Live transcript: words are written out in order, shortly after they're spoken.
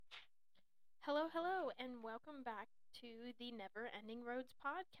welcome back to the Never Ending Roads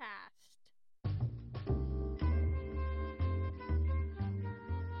podcast.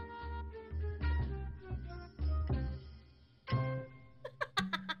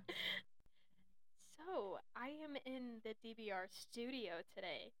 So, I am in the DBR studio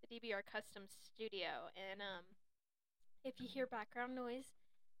today, the DBR Custom Studio, and if you hear background noise,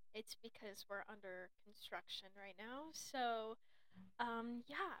 it's because we're under construction right now. So,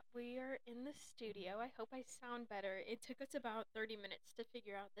 yeah, we are in the studio. I hope I sound better. It took us about 30 minutes to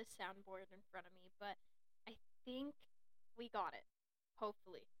figure out this soundboard in front of me, but I think we got it.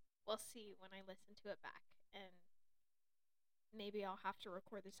 Hopefully. We'll see when I listen to it back, and maybe I'll have to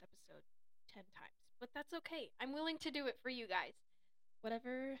record this episode 10 times. But that's okay. I'm willing to do it for you guys.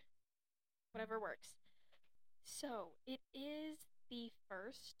 Whatever works. So, it is the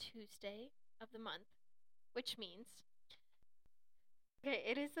first Tuesday of the month, which means okay,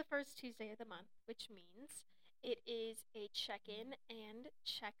 it is the first Tuesday of the month, which means it is a check in and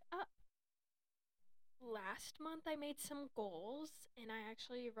check up. Last month, I made some goals, and I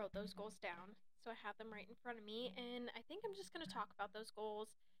actually wrote those goals down. So I have them right in front of me, and I think I'm just going to talk about those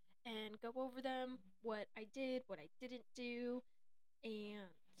goals and go over them, what I did, what I didn't do,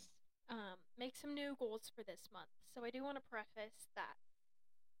 and make some new goals for this month. So I do want to preface that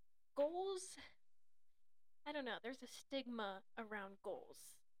goals, I don't know, there's a stigma around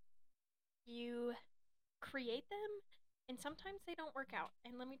goals. You create them, and sometimes they don't work out.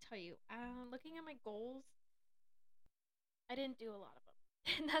 And let me tell you, looking at my goals, I didn't do a lot of them.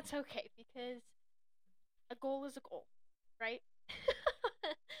 And that's okay because a goal is a goal, right?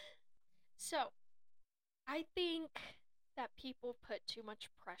 So, I think that people put too much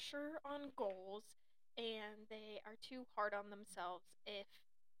pressure on goals and they are too hard on themselves if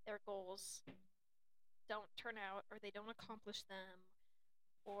their goals don't turn out or they don't accomplish them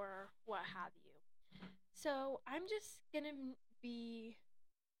or what have you. So, I'm just going to be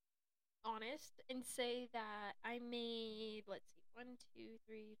honest and say that I made, let's see, 1, 2,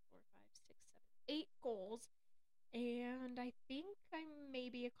 3, 4, 5, 6, 7, 8 goals, and I think I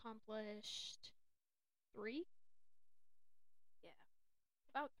maybe accomplished 3. Yeah,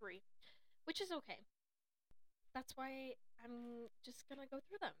 about 3, which is okay. That's why I'm just gonna go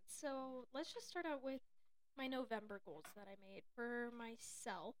through them. So let's just start out with my November goals that I made for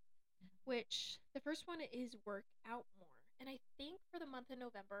myself, which the first one is work out more. And I think for the month of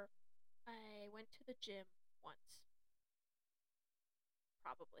November, I went to the gym once,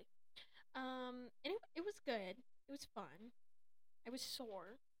 probably. And it was good. It was fun. I was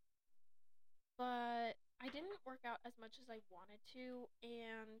sore, but I didn't work out as much as I wanted to,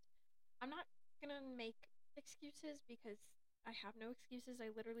 and I'm not gonna make excuses because I have no excuses.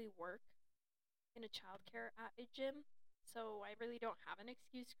 I literally work in a childcare at a gym, so I really don't have an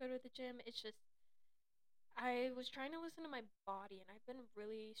excuse to go to the gym. It's just I was trying to listen to my body, and I've been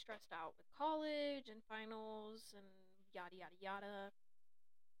really stressed out with college and finals and yada yada yada.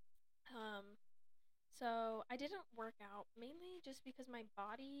 Um, so I didn't work out mainly just because my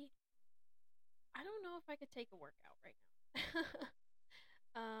body. I don't know if I could take a workout right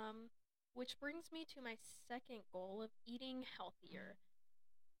now. Which brings me to my second goal of eating healthier.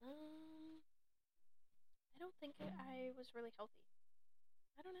 Um, I don't think I was really healthy.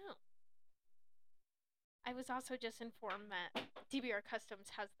 I don't know. I was also just informed that DBR Customs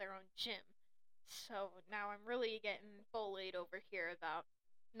has their own gym. So now I'm really getting bullied over here about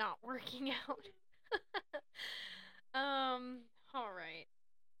not working out. All right.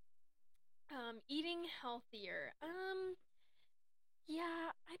 Eating healthier.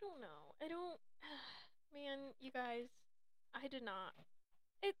 Yeah, I don't know. I don't man, you guys, I did not.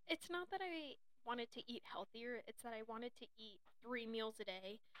 It's not that I wanted to eat healthier, it's that I wanted to eat 3 meals a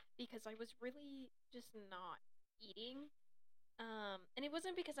day because I was really just not eating. And it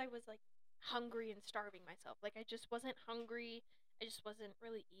wasn't because I was like hungry and starving myself. Like I just wasn't hungry. I just wasn't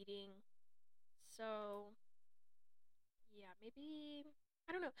really eating. So, yeah, maybe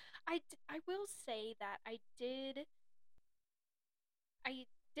I don't know. I will say that I did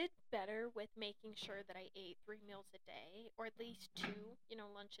better with making sure that I ate 3 meals a day, or at least two,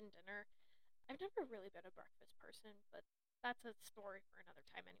 lunch and dinner. I've never really been a breakfast person, but that's a story for another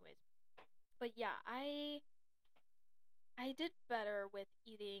time, anyways. But yeah, I did better with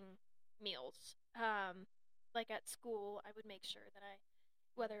eating meals. Like at school, I would make sure that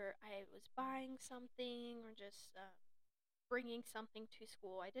whether I was buying something or just bringing something to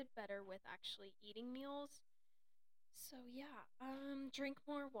school, I did better with actually eating meals. So yeah, drink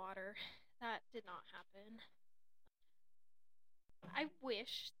more water. That did not happen. I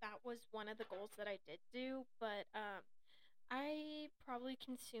wish that was one of the goals that I did do, but I probably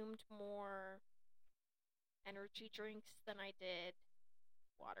consumed more energy drinks than I did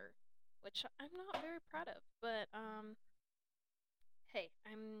water, which I'm not very proud of. But hey,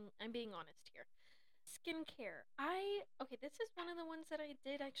 I'm being honest here. Skincare. Okay, this is one of the ones that I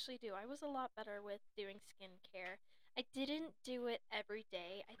did actually do. I was a lot better with doing skincare. I didn't do it every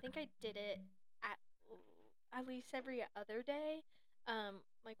day. I think I did it at at least every other day.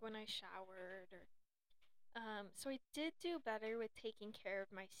 Like when I showered or so I did do better with taking care of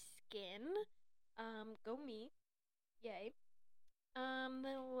my skin. Go me. Yay.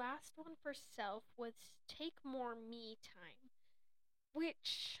 The last one for self was take more me time,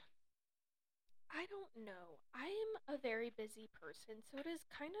 which I don't know. I'm a very busy person, so it is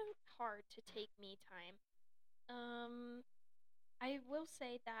kind of hard to take me time. Um, I will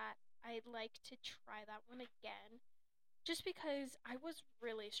say that I'd like to try that one again, just because I was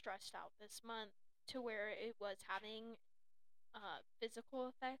really stressed out this month to where it was having physical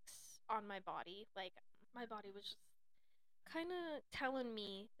effects on my body. Like my body was just kind of telling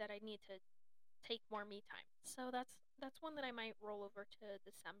me that I need to take more me time. So that's one that I might roll over to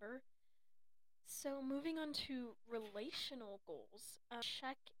December. So moving on to relational goals,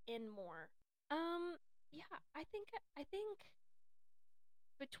 check in more. Um, yeah, I think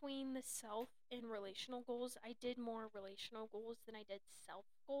between the self and relational goals, I did more relational goals than I did self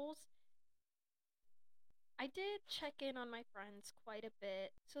goals. I did check in on my friends quite a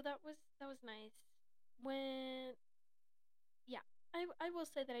bit, so that was nice. When yeah, I will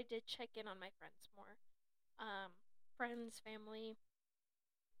say that I did check in on my friends more. Um, friends, family,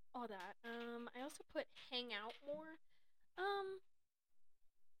 all that. I also put hang out more. Um,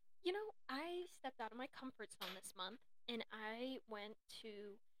 I stepped out of my comfort zone this month and I went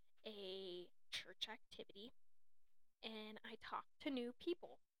to a church activity and I talked to new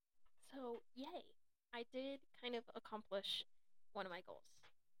people. So, yay. I did kind of accomplish one of my goals.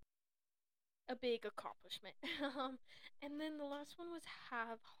 A big accomplishment. And then the last one was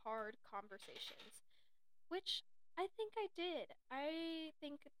have hard conversations, which I think I did. I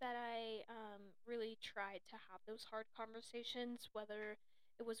think that I really tried to have those hard conversations, whether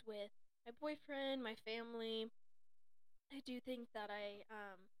it was with my boyfriend, my family. I do think that I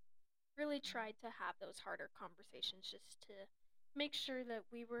really tried to have those harder conversations just to make sure that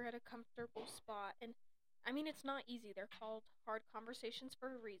we were at a comfortable spot. And I mean, it's not easy. They're called hard conversations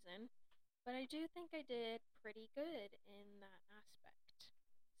for a reason, but I do think I did pretty good in that aspect.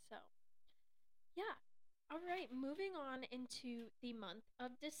 So, yeah. All right, moving on into the month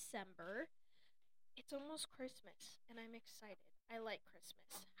of December. It's almost Christmas, and I'm excited. I like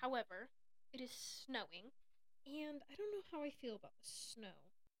Christmas. However, it is snowing, and I don't know how I feel about the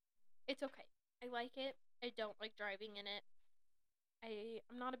snow. It's okay. I like it. I don't like driving in it.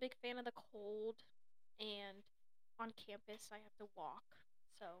 I'm not a big fan of the cold, and on campus I have to walk.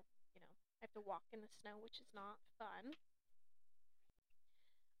 So, I have to walk in the snow, which is not fun.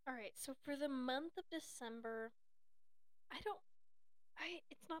 All right, so for the month of December, I don't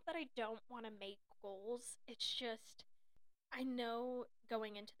it's not that I don't want to make goals. It's just I know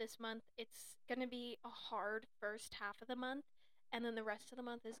going into this month it's going to be a hard first half of the month and then the rest of the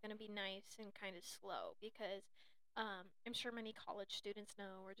month is going to be nice and kind of slow because I'm sure many college students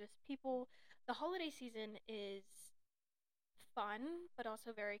know or just people the holiday season is fun but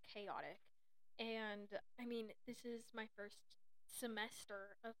also very chaotic. And I mean, this is my first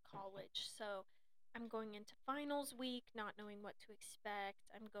semester of college, so I'm going into finals week not knowing what to expect.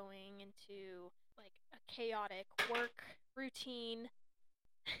 I'm going into like a chaotic work routine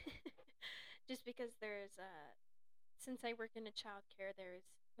just because there's since I work in a childcare, there's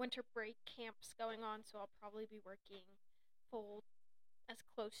winter break camps going on, so I'll probably be working full as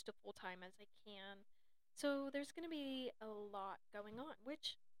close to full time as I can. So there's going to be a lot going on,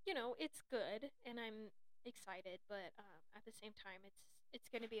 which it's good, and I'm excited. But at the same time, it's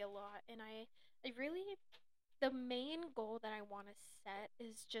going to be a lot, and I really the main goal that I want to set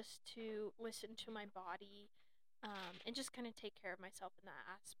is just to listen to my body, and just kind of take care of myself in that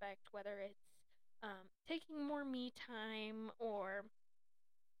aspect, whether it's taking more me time or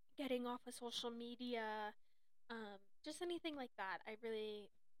getting off of social media, just anything like that. I really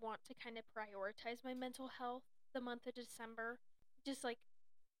want to kind of prioritize my mental health the month of December, just like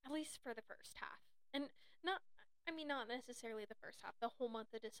at least for the first half. And not, I mean, not necessarily the first half, the whole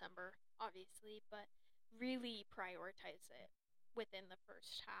month of December, obviously, but really prioritize it within the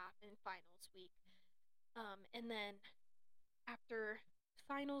first half and finals week. And then after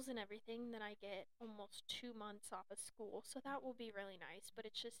finals and everything, then I get almost 2 months off of school. So that will be really nice. But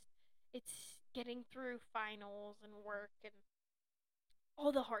it's getting through finals and work and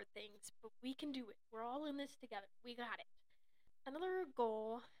all the hard things. But we can do it. We're all in this together. We got it. Another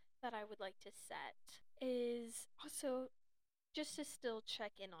goal that that I would like to set is also just to still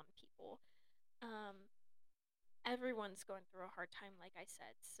check in on people. Um, Everyone's going through a hard time, like I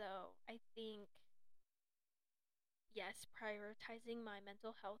said. So I think, yes, prioritizing my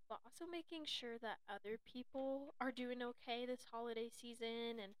mental health, but also making sure that other people are doing okay this holiday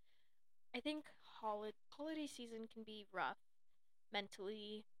season. And I think holiday season can be rough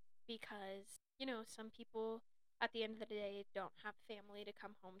mentally because, some people at the end of the day don't have family to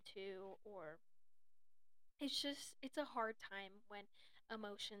come home to, or it's a hard time when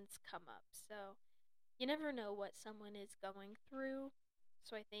emotions come up. So you never know what someone is going through.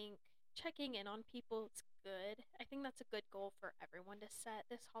 So I think checking in on people is good. I think that's a good goal for everyone to set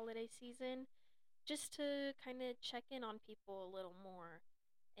this holiday season, just to kind of check in on people a little more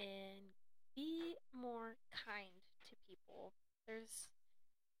and be more kind to people. There's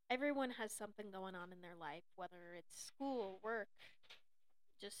Everyone has something going on in their life, whether it's school, work,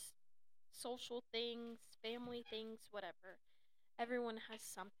 just social things, family things, whatever. Everyone has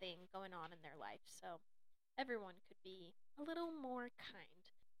something going on in their life, so everyone could be a little more kind.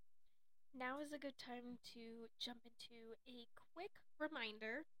 Now is a good time to jump into a quick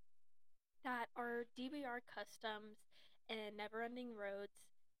reminder that our DBR Customs and Neverending Roads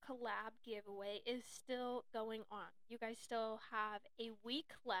collab giveaway is still going on. You guys still have a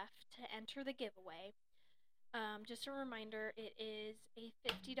week left to enter the giveaway. Just a reminder, it is a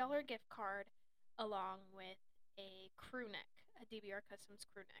 $50 gift card along with a crew neck, a DBR Customs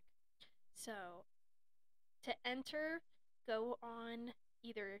crew neck. So to enter, go on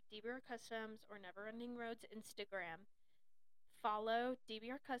either DBR Customs or Neverending Roads Instagram. Follow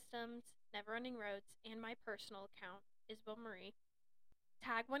DBR Customs, Neverending Roads, and my personal account, Isabel Marie.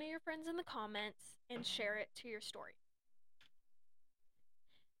 Tag one of your friends in the comments and share it to your story.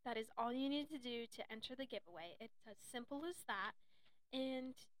 That is all you need to do to enter the giveaway. It's as simple as that.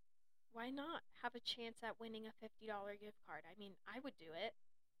 And why not have a chance at winning a $50 gift card? I mean, I would do it.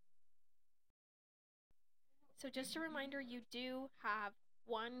 So, just a reminder, you do have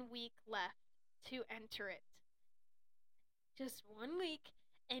 1 week left to enter it. Just 1 week,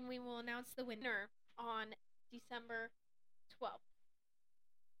 and we will announce the winner on December 12th.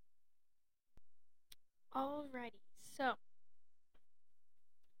 Alrighty, so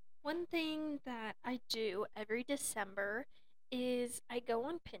one thing that I do every December is I go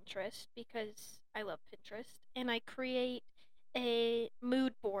on Pinterest because I love Pinterest and I create a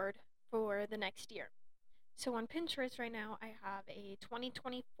mood board for the next year. So on Pinterest right now, I have a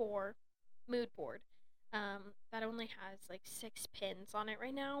 2024 mood board that only has like 6 pins on it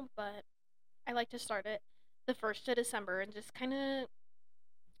right now, but I like to start it the 1st of December and just kind of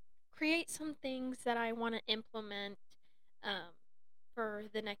create some things that I want to implement um, for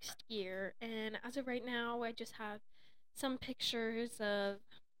the next year. And as of right now, I just have some pictures of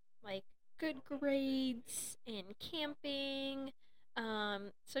like good grades and camping.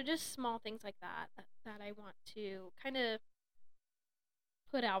 So just small things like that I want to kind of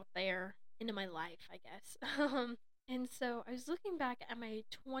put out there into my life, I guess. And so I was looking back at my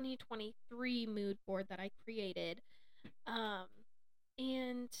 2023 mood board that I created. Um,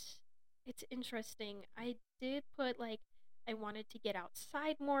 and it's interesting. I did put like I wanted to get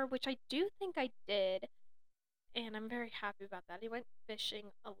outside more, which I do think I did, and I'm very happy about that. I went fishing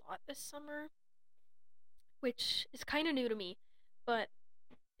a lot this summer, which is kind of new to me, but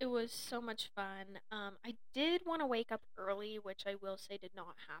it was so much fun. I did want to wake up early, which I will say did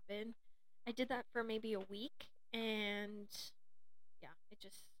not happen. I did that for maybe a week, and yeah,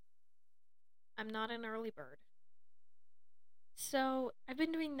 I'm not an early bird. So I've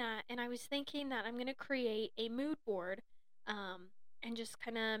been doing that, and I was thinking that I'm gonna create a mood board, and just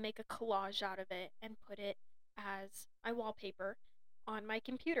kind of make a collage out of it and put it as my wallpaper on my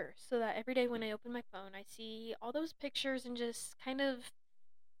computer, so that every day when I open my phone, I see all those pictures and just kind of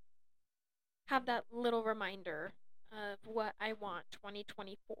have that little reminder of what I want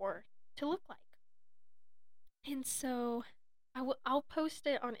 2024 to look like. And so I'll post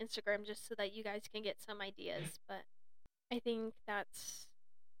it on Instagram just so that you guys can get some ideas, but I think that's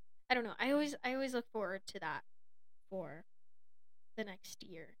I don't know. I always look forward to that for the next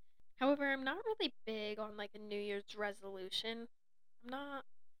year. However, I'm not really big on like a New Year's resolution. I'm not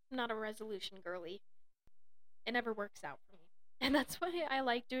I'm not a resolution girly. It never works out for me. And that's why I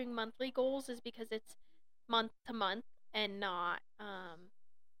like doing monthly goals is because it's month to month and not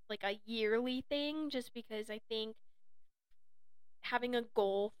like a yearly thing just because I think having a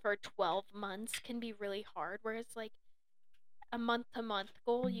goal for 12 months can be really hard whereas like a month to month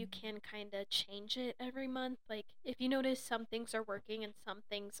goal, you can kind of change it every month. Like, if you notice some things are working and some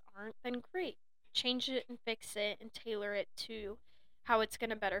things aren't, then great. Change it and fix it and tailor it to how it's going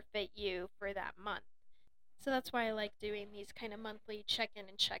to better fit you for that month. So that's why I like doing these kind of monthly check in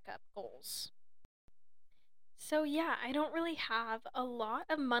and check up goals. So, yeah, I don't really have a lot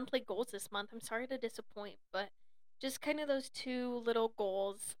of monthly goals this month. I'm sorry to disappoint, but just kind of those two little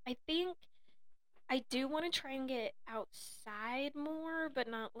goals. I think I do want to try and get outside more, but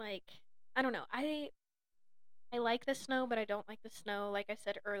not like, I don't know. I like the snow, but I don't like the snow. Like I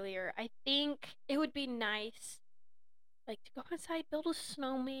said earlier, I think it would be nice, like, to go outside, build a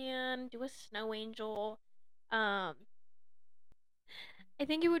snowman, do a snow angel. Um, I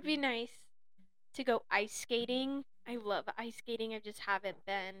think it would be nice to go ice skating. I love ice skating. I just haven't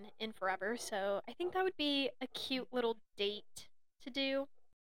been in forever, so I think that would be a cute little date to do.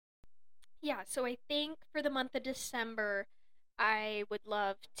 Yeah, so I think for the month of December, I would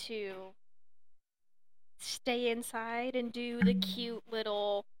love to stay inside and do the cute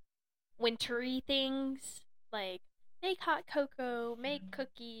little wintry things like make hot cocoa, make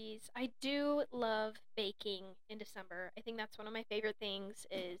cookies. I do love baking in December. I think that's one of my favorite things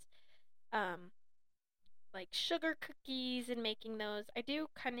is um like sugar cookies and making those. I do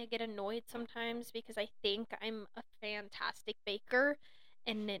kind of get annoyed sometimes because I think I'm a fantastic baker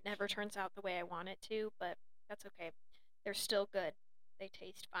and it never turns out the way I want it to, but that's okay. They're still good. They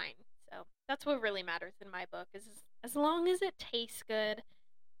taste fine. So that's what really matters in my book is as long as it tastes good,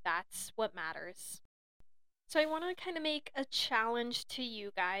 that's what matters. So I want to kind of make a challenge to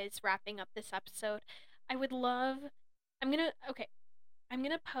you guys wrapping up this episode. I would love okay, I'm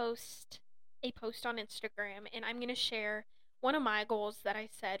going to post a post on Instagram and I'm going to share one of my goals that I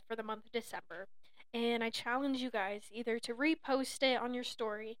said for the month of December. And I challenge you guys either to repost it on your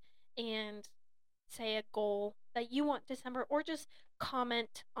story and say a goal that you want December or just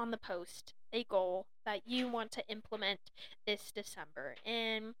comment on the post a goal that you want to implement this December.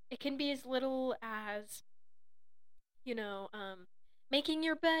 And it can be as little as you know, making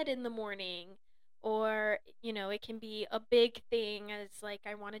your bed in the morning, or, it can be a big thing as like,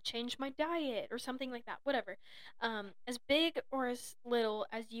 I want to change my diet or something like that, whatever. As big or as little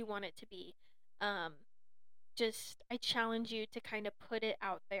as you want it to be. Um, I challenge you to kind of put it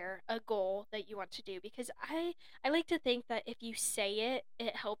out there, a goal that you want to do, because I like to think that if you say it,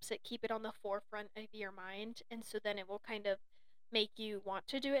 it helps it keep it on the forefront of your mind, and so then it will kind of make you want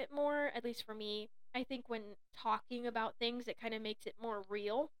to do it more. At least for me, I think when talking about things, it kind of makes it more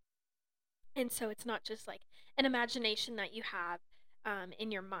real, and so it's not just like an imagination that you have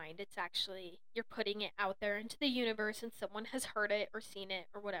in your mind. It's actually, you're putting it out there into the universe and someone has heard it or seen it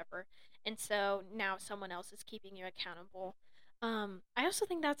or whatever. And so now someone else is keeping you accountable. I also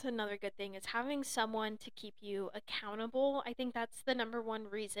think that's another good thing is having someone to keep you accountable. I think that's the number one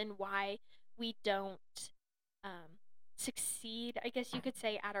reason why we don't um, succeed, I guess you could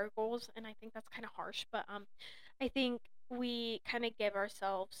say, at our goals. And I think that's kind of harsh, but I think we kind of give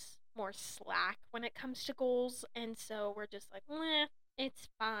ourselves more slack when it comes to goals, and so we're just like, meh, it's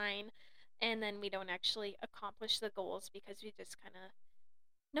fine. And then we don't actually accomplish the goals because we just kind of,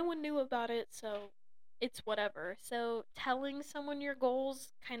 no one knew about it, so it's whatever. So telling someone your goals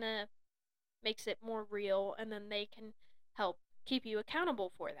kind of makes it more real, and then they can help keep you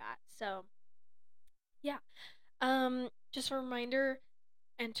accountable for that. So, yeah. Just a reminder,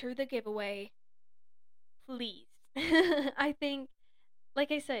 enter the giveaway, please. I think,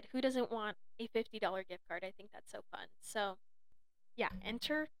 like I said, who doesn't want a $50 gift card? I think that's so fun. So, yeah,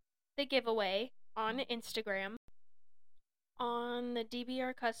 enter the giveaway on Instagram on the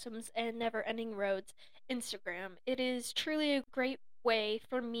DBR Customs and Never Ending Roads Instagram. It is truly a great way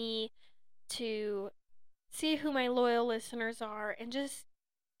for me to see who my loyal listeners are and just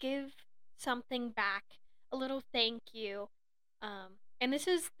give something back, a little thank you. And this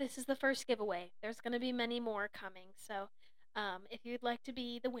is the first giveaway. There's going to be many more coming. So, if you'd like to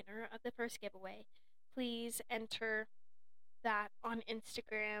be the winner of the first giveaway, please enter that on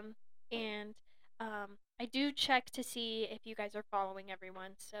Instagram. And I do check to see if you guys are following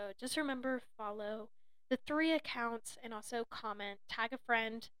everyone. So just remember, follow the three accounts and also comment, tag a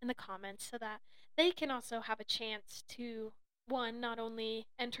friend in the comments so that they can also have a chance to, one, not only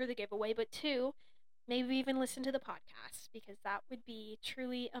enter the giveaway, but two, maybe even listen to the podcast because that would be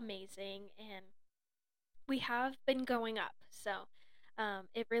truly amazing. And we have been going up. So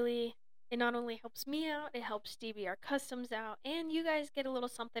it not only helps me out, it helps DBR Customs out, and you guys get a little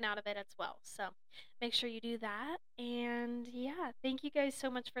something out of it as well. So make sure you do that. And yeah, thank you guys so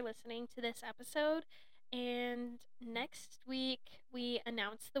much for listening to this episode. And next week, we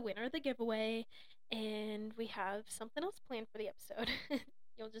announce the winner of the giveaway, and we have something else planned for the episode.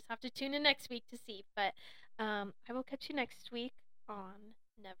 You'll just have to tune in next week to see. But I will catch you next week on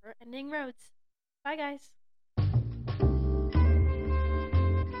Never Ending Roads. Bye, guys.